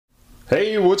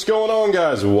Hey, what's going on,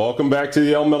 guys? Welcome back to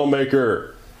the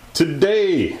ElementalMaker.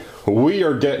 Today we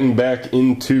are getting back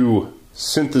into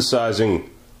synthesizing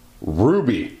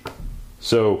ruby.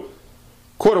 So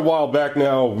quite a while back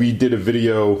now we did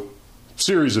a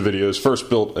series of videos. First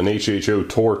built an HHO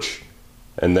torch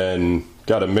and then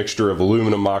got a mixture of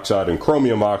aluminum oxide and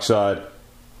chromium oxide,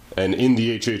 and in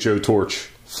the HHO torch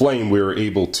flame we were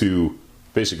able to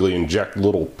basically inject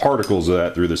little particles of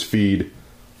that through this feed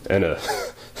and a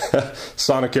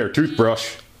Sonicare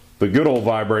toothbrush, the good old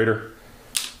vibrator,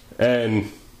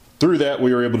 and through that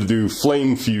we were able to do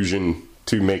flame fusion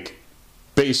to make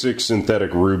basic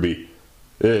synthetic ruby.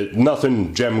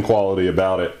 Nothing gem quality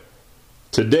about it.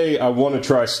 Today I want to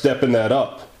try stepping that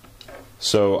up,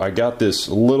 so I got this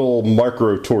little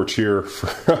micro torch here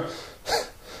for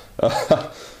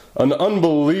an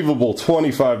unbelievable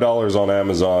 $25 on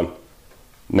Amazon.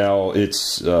 Now,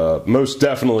 it's most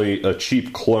definitely a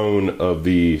cheap clone of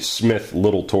the Smith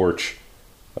little torch,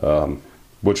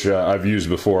 which I've used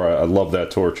before. I love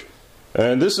that torch.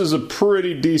 And this is a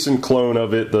pretty decent clone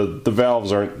of it. The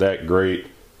valves aren't that great,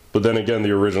 but then again,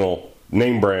 the original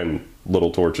name brand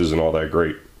little torch isn't all that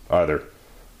great either.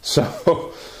 So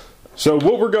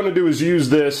what we're going to do is use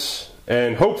this,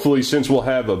 and hopefully, since we'll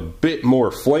have a bit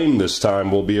more flame this time,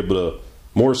 we'll be able to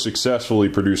more successfully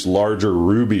produce larger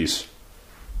rubies.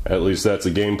 At least that's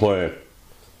the game plan.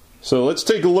 So let's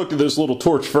take a look at this little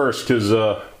torch first,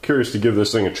 because curious to give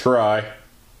this thing a try.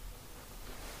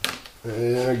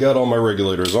 And I got all my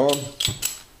regulators on.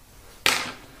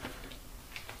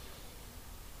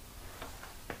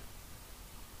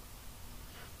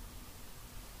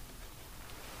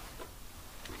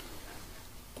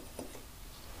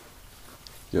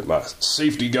 Get my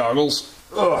safety goggles.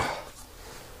 Ugh.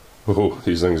 Oh,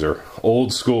 these things are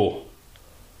old school.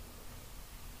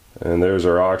 And there's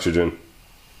our oxygen.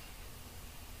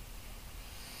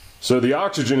 So the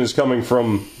oxygen is coming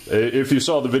from, if you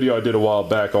saw the video I did a while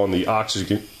back on the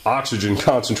oxygen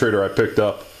concentrator I picked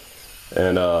up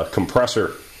and a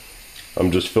compressor.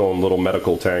 I'm just filling little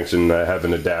medical tanks, and I have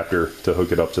an adapter to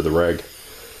hook it up to the reg.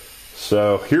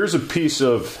 So here's a piece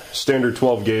of standard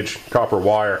 12 gauge copper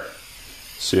wire.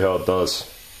 See how it does.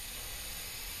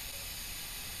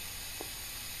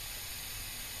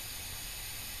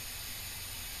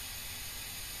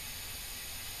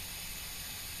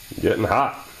 Getting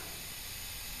hot.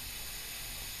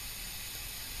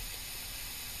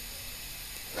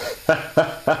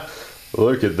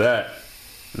 Look at that.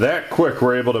 That quick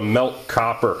we're able to melt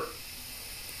copper.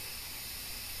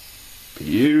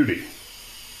 Beauty.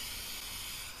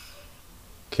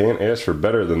 Can't ask for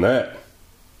better than that.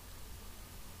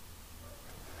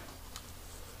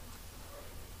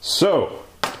 So,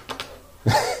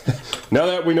 now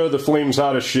that we know the flame's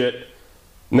hot as shit,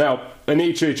 now, an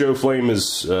HHO flame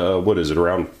is, what is it,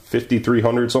 around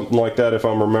 5,300, something like that, if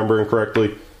I'm remembering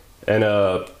correctly. And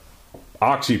a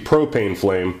Oxy-Propane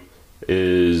flame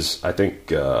is, I think,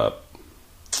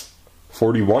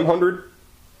 4,100.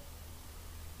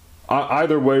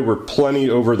 Either way, we're plenty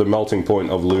over the melting point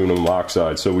of aluminum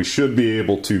oxide, so we should be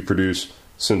able to produce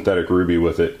synthetic ruby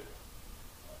with it.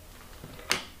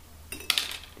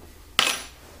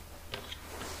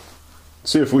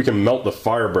 See if we can melt the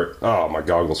fire brick. Oh, my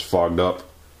goggles fogged up.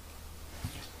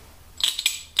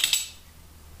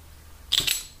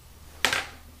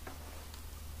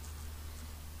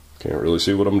 Can't really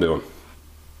see what I'm doing.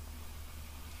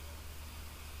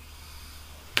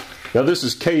 Now this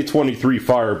is K23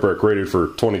 fire brick, rated for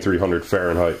 2300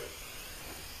 Fahrenheit.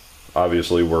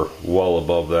 Obviously we're well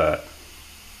above that.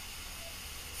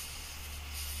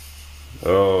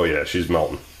 Oh yeah, she's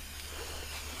melting.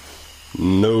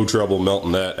 No trouble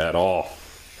melting that at all.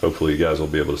 Hopefully you guys will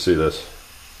be able to see this.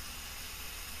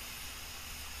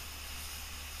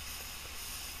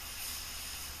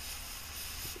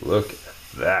 Look at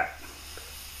that.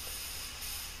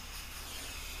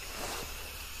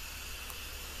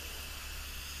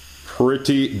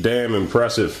 Pretty damn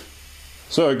impressive.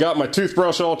 So I got my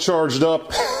toothbrush all charged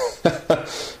up.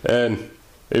 And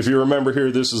if you remember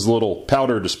here, this is a little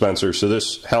powder dispenser. So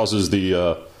this houses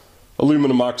the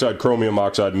aluminum oxide, chromium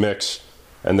oxide mix,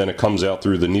 and then it comes out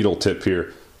through the needle tip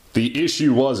here. The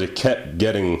issue was it kept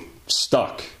getting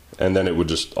stuck, and then it would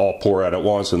just all pour out at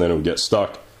once, and then it would get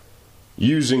stuck.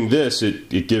 Using this,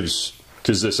 it gives,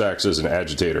 because this acts as an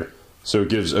agitator, so it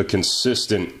gives a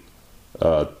consistent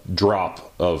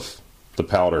drop of the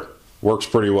powder. Works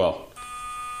pretty well.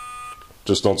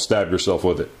 Just don't stab yourself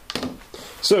with it.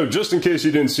 So, just in case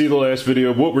you didn't see the last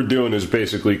video, what we're doing is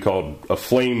basically called a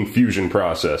flame fusion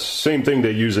process. Same thing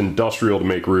they use industrial to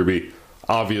make ruby,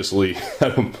 obviously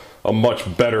at a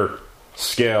much better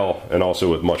scale and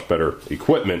also with much better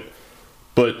equipment.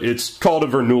 but it's called a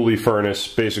Bernoulli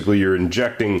furnace. Basically, you're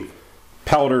injecting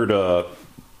powdered,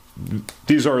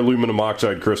 these are aluminum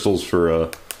oxide crystals for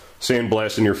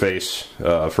sandblast in your face,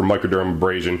 for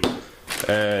microdermabrasion.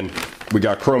 And we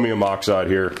got chromium oxide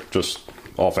here, just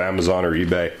off Amazon or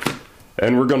eBay.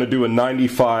 And we're going to do a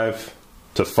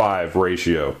 95:5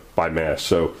 ratio by mass.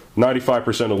 So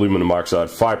 95% aluminum oxide,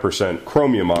 5%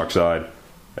 chromium oxide,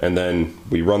 and then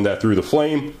we run that through the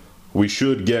flame. We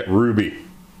should get ruby.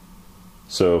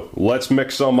 So let's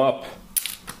mix some up,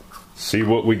 see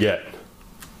what we get.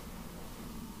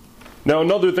 Now,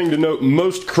 another thing to note,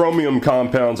 most chromium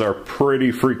compounds are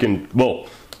pretty freaking, well,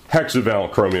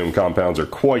 hexavalent chromium compounds are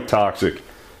quite toxic.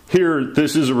 Here,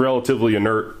 this is a relatively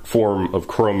inert form of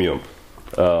chromium.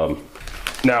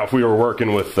 Now, if we were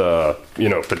working with, you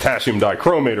know, potassium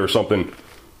dichromate or something,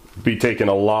 be taking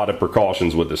a lot of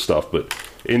precautions with this stuff. But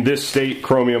in this state,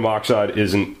 chromium oxide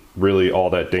isn't really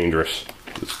all that dangerous.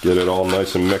 Let's get it all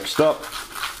nice and mixed up.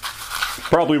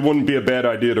 Probably wouldn't be a bad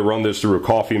idea to run this through a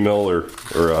coffee mill or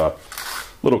a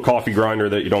little coffee grinder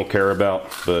that you don't care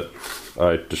about, but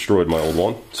I destroyed my old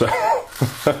one. So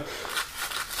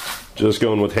just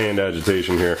going with hand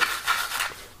agitation here.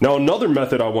 Now, another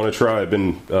method I want to try, I've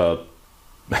been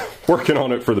working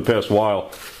on it for the past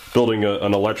while, building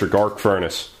an electric arc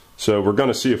furnace. So we're going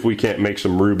to see if we can't make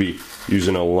some ruby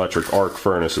using an electric arc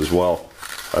furnace as well.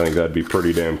 I think that'd be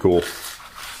pretty damn cool.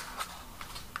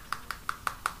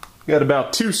 Got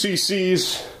about 2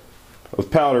 cc's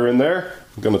of powder in there.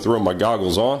 I'm going to throw my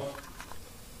goggles on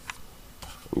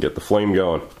and get the flame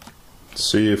going.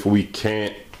 See if we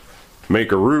can't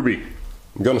make a ruby.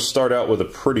 I'm going to start out with a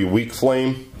pretty weak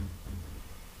flame,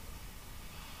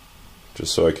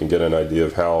 just so I can get an idea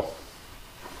of how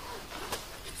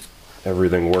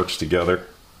everything works together.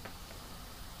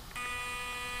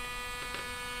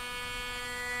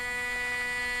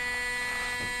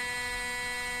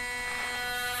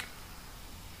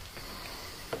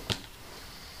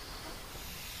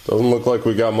 Doesn't look like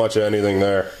we got much of anything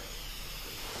there.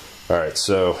 Alright,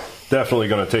 so definitely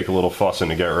going to take a little fussing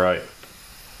to get right.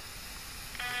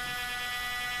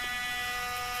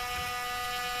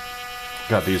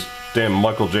 Got these damn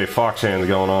Michael J. Fox hands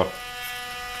going on.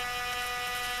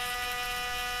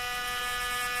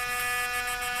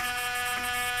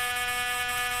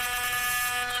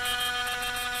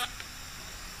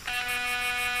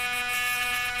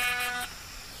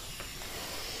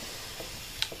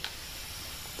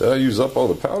 Did I use up all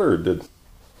the powder, or did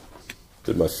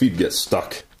my feet get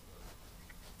stuck?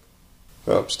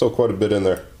 Oh, still quite a bit in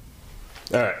there.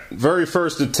 Alright, very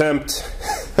first attempt.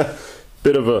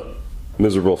 Bit of a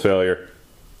miserable failure.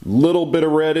 Little bit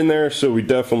of red in there, so we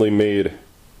definitely made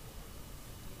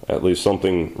at least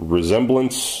something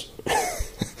resemblance.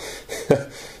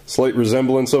 Slight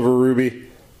resemblance of a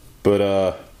ruby,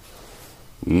 but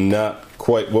not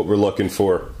quite what we're looking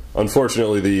for.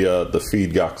 Unfortunately, the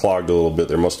feed got clogged a little bit.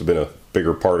 There must have been a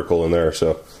bigger particle in there,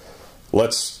 so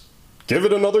let's give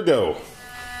it another go.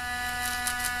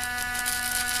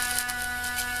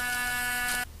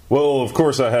 Well, of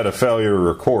course I had a failure to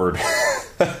record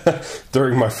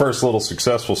during my first little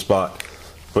successful spot,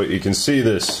 but you can see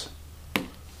this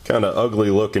kind of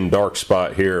ugly looking dark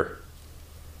spot here,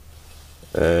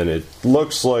 and it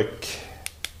looks like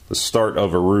the start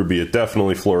of a ruby. It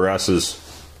definitely fluoresces.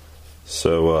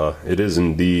 So it is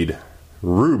indeed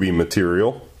ruby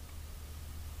material,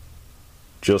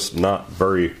 just not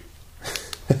very,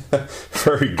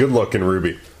 very good looking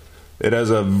ruby. It has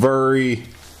a very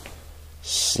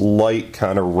slight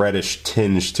kind of reddish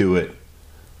tinge to it,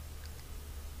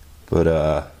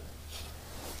 but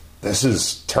this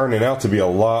is turning out to be a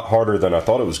lot harder than I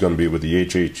thought it was going to be with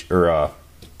the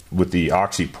with the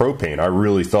Oxy-Propane. I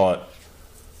really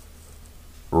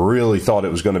thought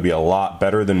it was going to be a lot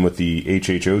better than with the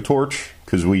HHO torch,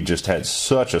 because we just had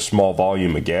such a small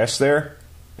volume of gas there.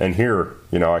 And here,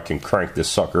 you know, I can crank this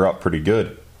sucker up pretty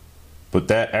good. But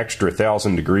that extra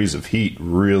 1,000 degrees of heat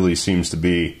really seems to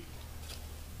be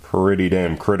pretty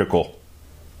damn critical.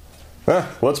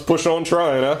 Let's push on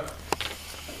trying, huh?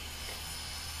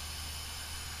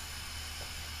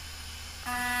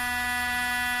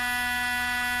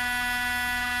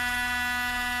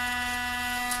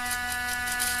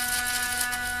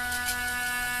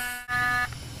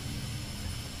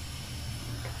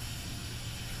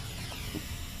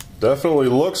 Definitely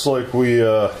looks like we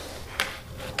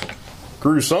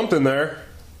grew something there.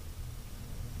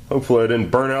 Hopefully I didn't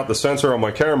burn out the sensor on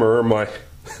my camera, or my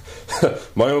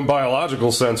my own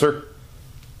biological sensor.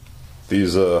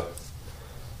 These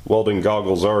welding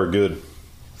goggles are a good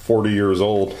 40 years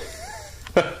old.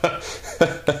 Look at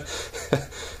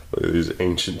these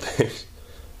ancient things.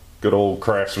 Good old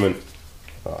Craftsman.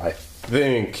 I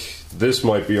think this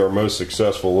might be our most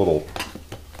successful little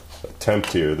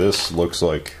attempt here. This looks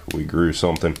like we grew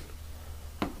something.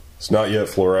 It's not yet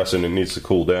fluorescent, it needs to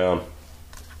cool down.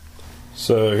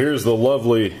 So here's the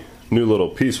lovely new little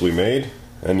piece we made,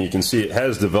 and you can see it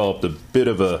has developed a bit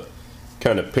of a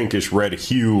kind of pinkish red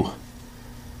hue,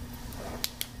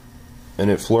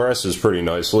 and it fluoresces pretty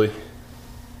nicely.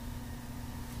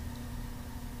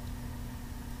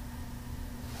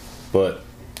 But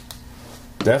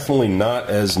definitely not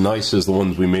as nice as the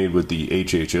ones we made with the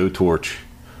HHO torch.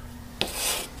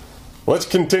 Let's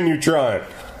continue trying.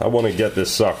 I want to get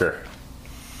this sucker.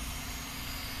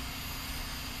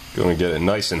 Going to get it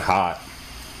nice and hot,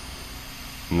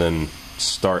 and then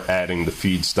start adding the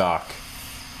feedstock.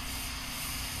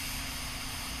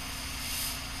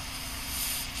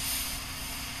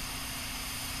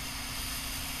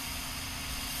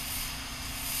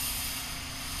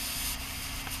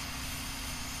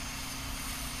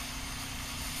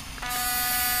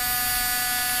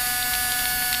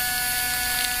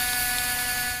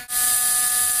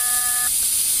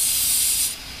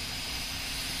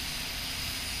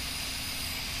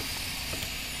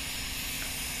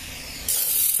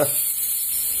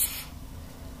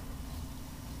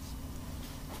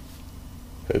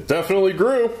 It definitely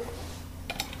grew.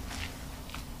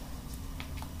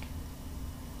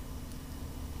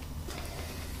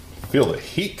 Feel the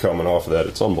heat coming off of that.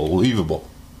 It's unbelievable.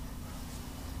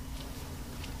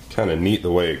 Kind of neat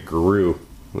the way it grew.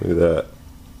 Look at that.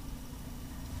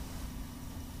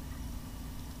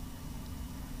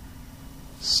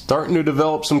 Starting to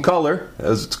develop some color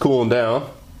as it's cooling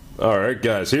down. Alright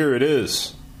guys, here it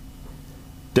is.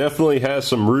 Definitely has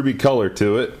some ruby color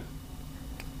to it.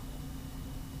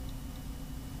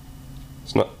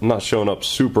 It's not showing up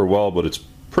super well, but it's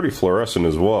pretty fluorescent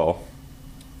as well.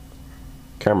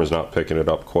 Camera's not picking it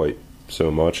up quite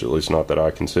so much, at least not that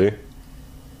I can see.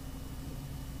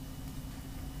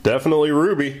 Definitely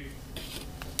ruby.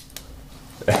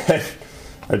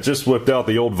 I just whipped out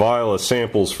the old vial of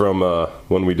samples from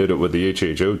when we did it with the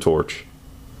HHO torch.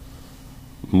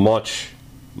 Much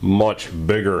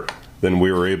bigger than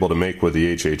we were able to make with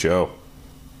the HHO.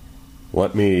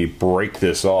 Let me break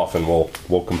this off and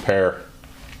we'll compare.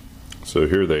 So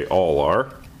here they all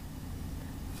are.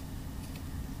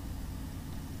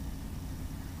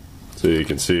 So you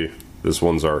can see this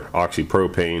one's our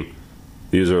Oxy-Propane.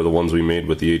 These are the ones we made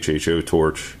with the HHO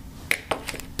torch,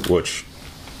 which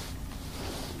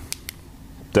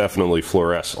definitely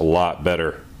fluoresce a lot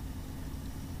better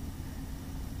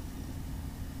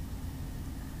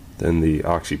than the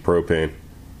Oxy-Propane.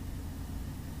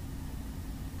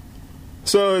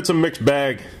 So it's a mixed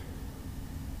bag.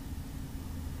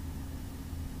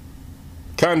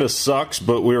 Kinda sucks,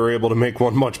 but we were able to make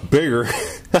one much bigger.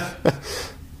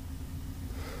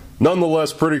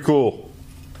 Nonetheless, pretty cool.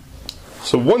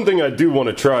 So one thing I do want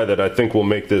to try that I think will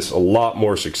make this a lot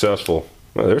more successful,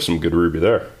 oh, there's some good ruby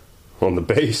there on the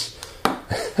base,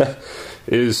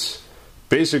 is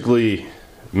basically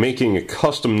making a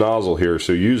custom nozzle here.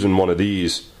 So using one of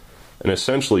these and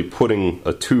essentially putting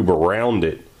a tube around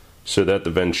it so that the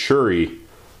venturi,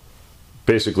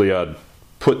 basically I'd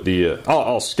put the,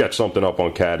 I'll sketch something up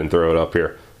on CAD and throw it up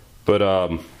here,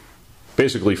 but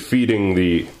basically feeding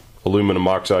the aluminum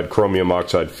oxide, chromium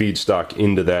oxide feedstock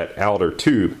into that outer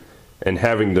tube and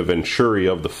having the venturi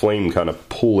of the flame kind of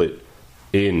pull it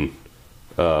in,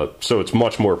 so it's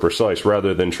much more precise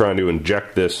rather than trying to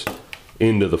inject this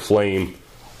into the flame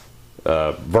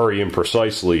very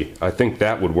imprecisely. I think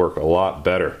that would work a lot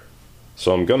better.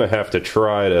 So I'm gonna have to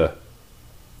try to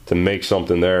make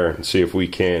something there and see if we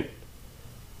can't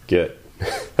get,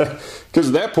 because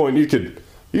at that point you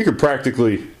could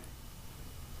practically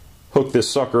hook this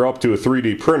sucker up to a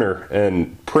 3D printer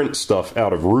and print stuff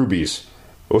out of rubies,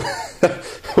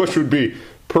 which would be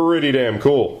pretty damn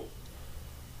cool.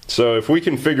 So if we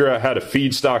can figure out how to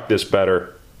feedstock this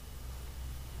better,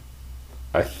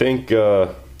 I think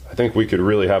we could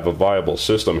really have a viable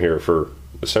system here for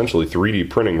essentially 3D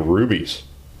printing rubies.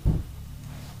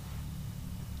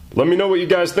 Let me know what you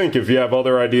guys think if you have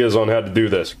other ideas on how to do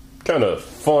this. Kind of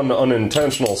fun,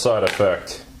 unintentional side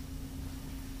effect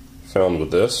found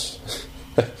with this.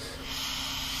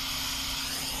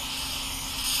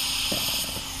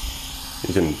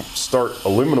 You can start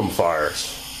aluminum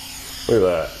fires. Look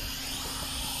at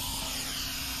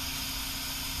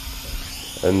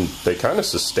that. And they kind of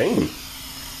sustain.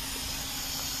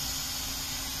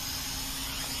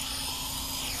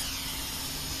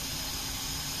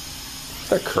 Is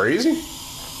that crazy?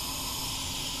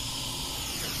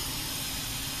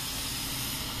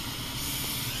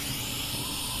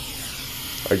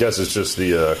 I guess it's just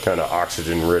the kind of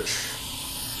oxygen-rich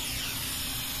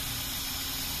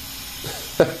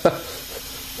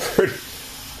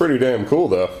Pretty damn cool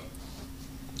though.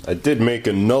 I did make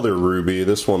another ruby,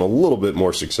 this one a little bit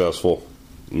more successful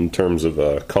in terms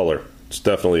of color. It's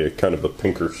definitely a kind of a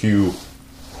pinker hue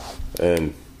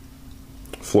and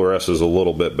fluoresces a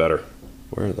little bit better.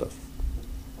 Where are the...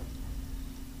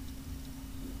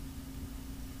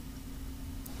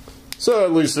 So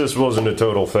at least this wasn't a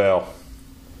total fail.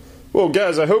 Well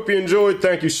guys, I hope you enjoyed.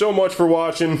 Thank you so much for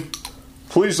watching.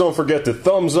 Please don't forget to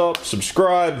thumbs up,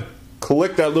 subscribe,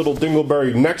 click that little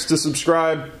dingleberry next to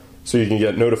subscribe so you can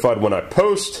get notified when I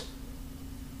post.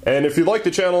 And if you like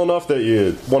the channel enough that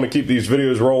you want to keep these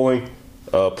videos rolling,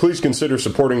 please consider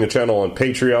supporting the channel on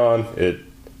Patreon. It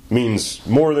means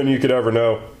more than you could ever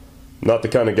know. Not the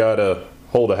kind of guy to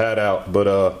hold a hat out,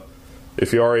 but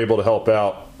if you are able to help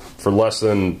out for less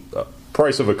than the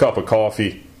price of a cup of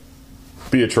coffee,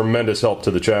 be a tremendous help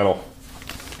to the channel.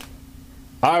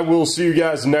 I will see you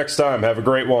guys next time. Have a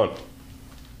great one.